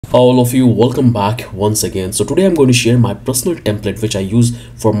All of you, welcome back once again. So today I'm going to share my personal template which I use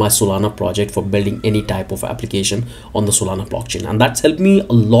for my Solana project for building any type of application on the Solana blockchain, and that's helped me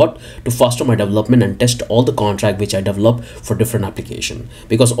a lot to foster my development and test all the contract which I develop for different application,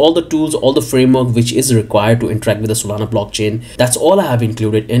 because all the tools, all the framework which is required to interact with the Solana blockchain, that's all I have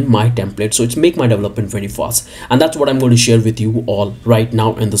included in my template. So it's make my development very fast, and that's what I'm going to share with you all right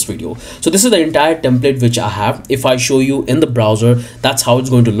now in this video. So this is the entire template which I have. If I show you in the browser, that's how it's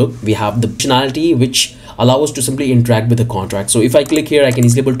going to look. We have the functionality which allow us to simply interact with the contract. So if I click here, I can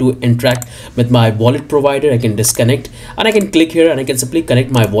easily able to interact with my wallet provider. I can disconnect, and I can click here and I can simply connect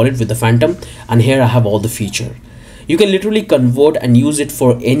my wallet with the Phantom, and here I have all the feature. You can literally convert and use it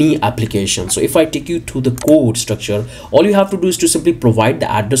for any application. So if I take you to the code structure, all you have to do is to simply provide the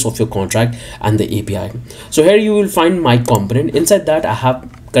address of your contract and the API. So here you will find my component. Inside that I have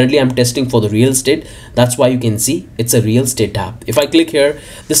currently I'm testing for the real estate. That's why you can see it's a real estate tab. If I click here,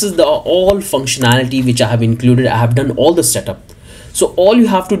 this is the all functionality which I have included. I have done all the setup. So all you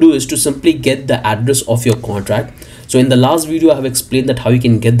have to do is to simply get the address of your contract. So in the last video, I have explained that how you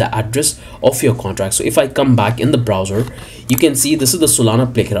can get the address of your contract. So if I come back in the browser, you can see this is the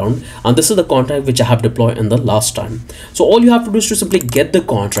Solana playground, and this is the contract which I have deployed in the last time. So all you have to do is to simply get the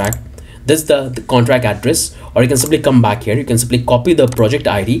contract. This is the contract address, or you can simply come back here. You can simply copy the project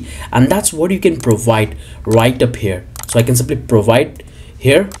ID, and that's what you can provide right up here. So I can simply provide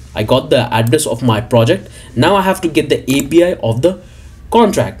here. I got the address of my project. Now I have to get the API of the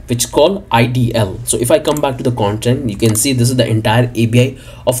contract, which is called IDL. So if I come back to the content, you can see this is the entire API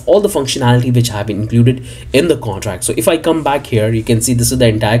of all the functionality which have been included in the contract. So if I come back here, you can see this is the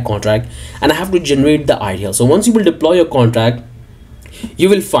entire contract, and I have to generate the IDL. So once you will deploy your contract, you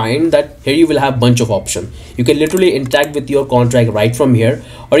will find that here you will have bunch of options. You can literally interact with your contract right from here,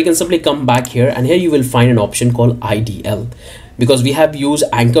 or you can simply come back here, and here you will find an option called IDL. Because we have used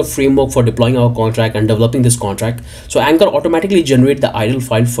Anchor framework for deploying our contract and developing this contract, so Anchor automatically generate the idle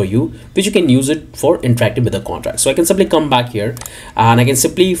file for you, which you can use it for interacting with the contract. So I can simply come back here, and I can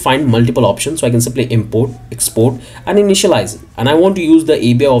simply find multiple options. So I can simply import, export, and initialize it. And I want to use the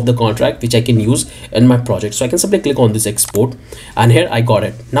API of the contract which I can use in my project. So I can simply click on this export, and here I got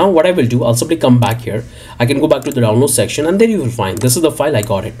it. Now what I will do, I'll simply come back here. I can go back to the download section, and there you will find this is the file. I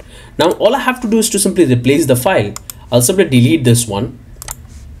got it. Now all I have to do is to simply replace the file. I'll simply delete this one,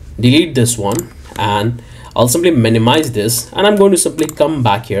 and I'll simply minimize this, and I'm going to simply come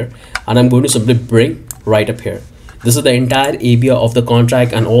back here, and I'm going to simply bring right up here. This is the entire API of the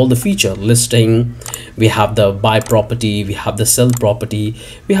contract and all the feature listing. We have the buy property, we have the sell property,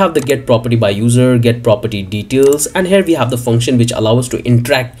 we have the get property by user, get property details, and here we have the function which allow us to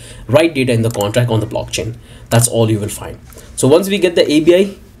interact, write data in the contract on the blockchain. That's all you will find. So once we get the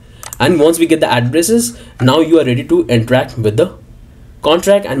API, and once we get the addresses, now you are ready to interact with the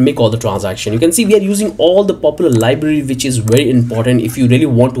contract and make all the transaction. You can see we are using all the popular library, which is very important if you really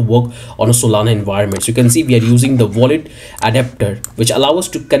want to work on a Solana environment. So you can see we are using the wallet adapter, which allow us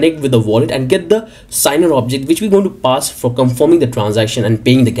to connect with the wallet and get the signer object, which we're going to pass for confirming the transaction and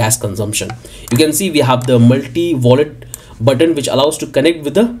paying the gas consumption. You can see we have the multi wallet button, which allows to connect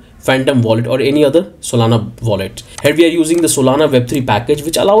with the Phantom wallet or any other Solana wallet. Here we are using the Solana Web3 package,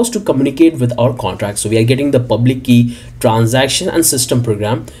 which allows us to communicate with our contract. So we are getting the public key, transaction, and system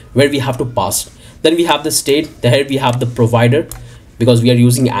program where we have to pass. Then we have the state. Here we have the provider, because we are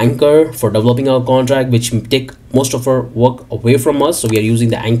using Anchor for developing our contract, which take most of our work away from us. So we are using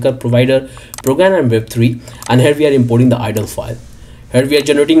the Anchor provider, program, and Web3. And here we are importing the idle file. Here we are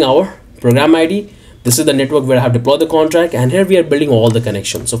generating our program ID. This is the network where I have deployed the contract, and here we are building all the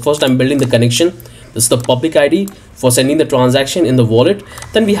connections. So first I'm building the connection. This is the public ID for sending the transaction in the wallet.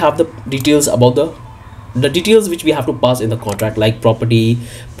 Then we have the details about the details which we have to pass in the contract, like property,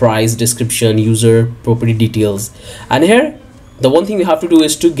 price, description, user, property details. And here the one thing you have to do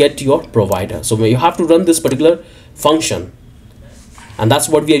is to get your provider. So you have to run this particular function, and that's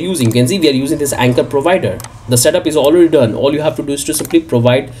what we are using. You can see we are using this Anchor provider. The setup is already done. All you have to do is to simply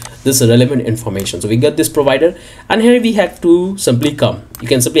provide this relevant information. So we get this provider, and here we have to simply come. You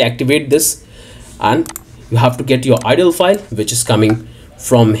can simply activate this, and you have to get your idle file, which is coming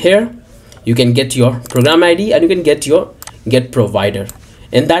from here. You can get your program ID, and you can get your get provider.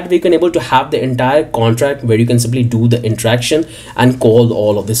 In that way, you can able to have the entire contract where you can simply do the interaction and call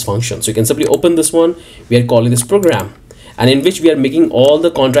all of this function. So you can simply open this one. We are calling this program, and in which we are making all the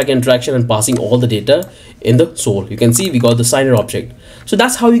contract interaction and passing all the data in the soul. You can see we got the signer object. So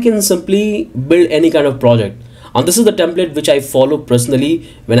that's how you can simply build any kind of project. And this is the template which I follow personally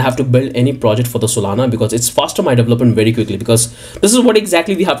when I have to build any project for the Solana, because it's faster my development very quickly, because this is what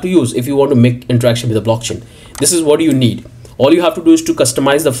exactly we have to use if you want to make interaction with the blockchain. This is what you need. All you have to do is to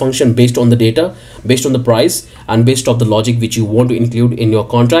customize the function based on the data, based on the price, and based on the logic which you want to include in your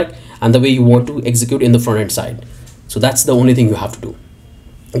contract and the way you want to execute in the front end side. So that's the only thing you have to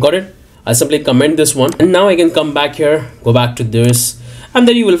do. Got it? I'll simply comment this one, and now I can come back here, go back to this, and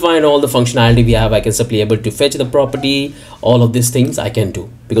then you will find all the functionality we have. I can simply able to fetch the property. All of these things I can do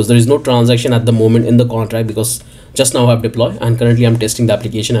because there is no transaction at the moment in the contract, because just now I've deployed and currently I'm testing the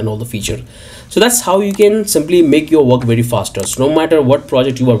application and all the feature. So that's how you can simply make your work very faster. So no matter what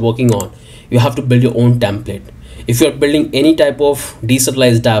project you are working on, you have to build your own template. If you're building any type of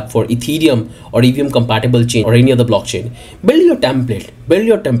decentralized app for Ethereum or EVM compatible chain or any other blockchain, build your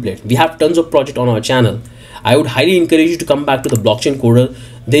template. We have tons of projects on our channel. I would highly encourage you to come back to the blockchain coder.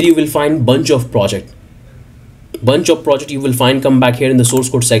 There you will find bunch of project you will find. Come back here in the source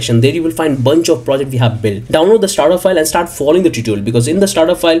code section. There you will find bunch of project we have built. Download the starter file and start following the tutorial, because in the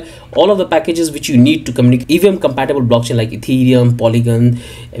starter file all of the packages which you need to communicate EVM compatible blockchain like Ethereum, Polygon,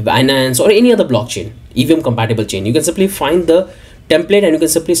 Binance, or any other blockchain EVM compatible chain, you can simply find the template and you can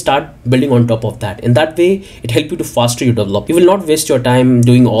simply start building on top of that. In that way it helps you to faster your develop. You will not waste your time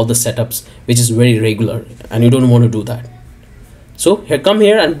doing all the setups which is very regular, and you don't want to do that. So come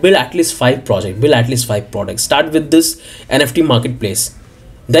here and build at least 5 projects, build at least 5 products. Start with this NFT marketplace,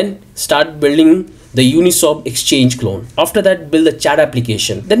 then start building the Uniswap exchange clone. After that, build the chat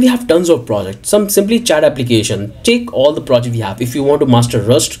application. Then we have tons of projects. Some simply chat application. Take all the projects we have. If you want to master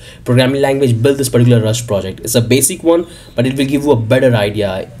Rust programming language, build this particular Rust project. It's a basic one, but it will give you a better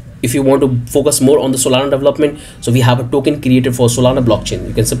idea. If you want to focus more on the Solana development, so we have a token created for Solana blockchain.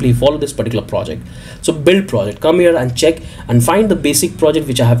 You can simply follow this particular project. So build project, come here and check and find the basic project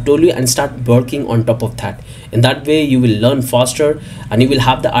which I have told you and start working on top of that. In that way you will learn faster and you will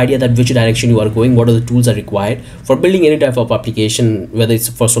have the idea that which direction you are going, what are the tools are required for building any type of application, whether it's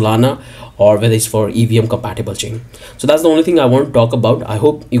for Solana or whether it's for EVM compatible chain. So that's the only thing I want to talk about. I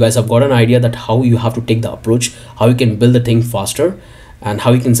hope you guys have got an idea that how you have to take the approach, how you can build the thing faster, and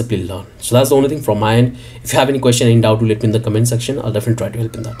how you can simply learn. So that's the only thing from my end. If you have any question, any doubt, do let me in the comment section. I'll definitely try to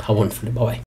help in that. Have a wonderful day. Bye bye.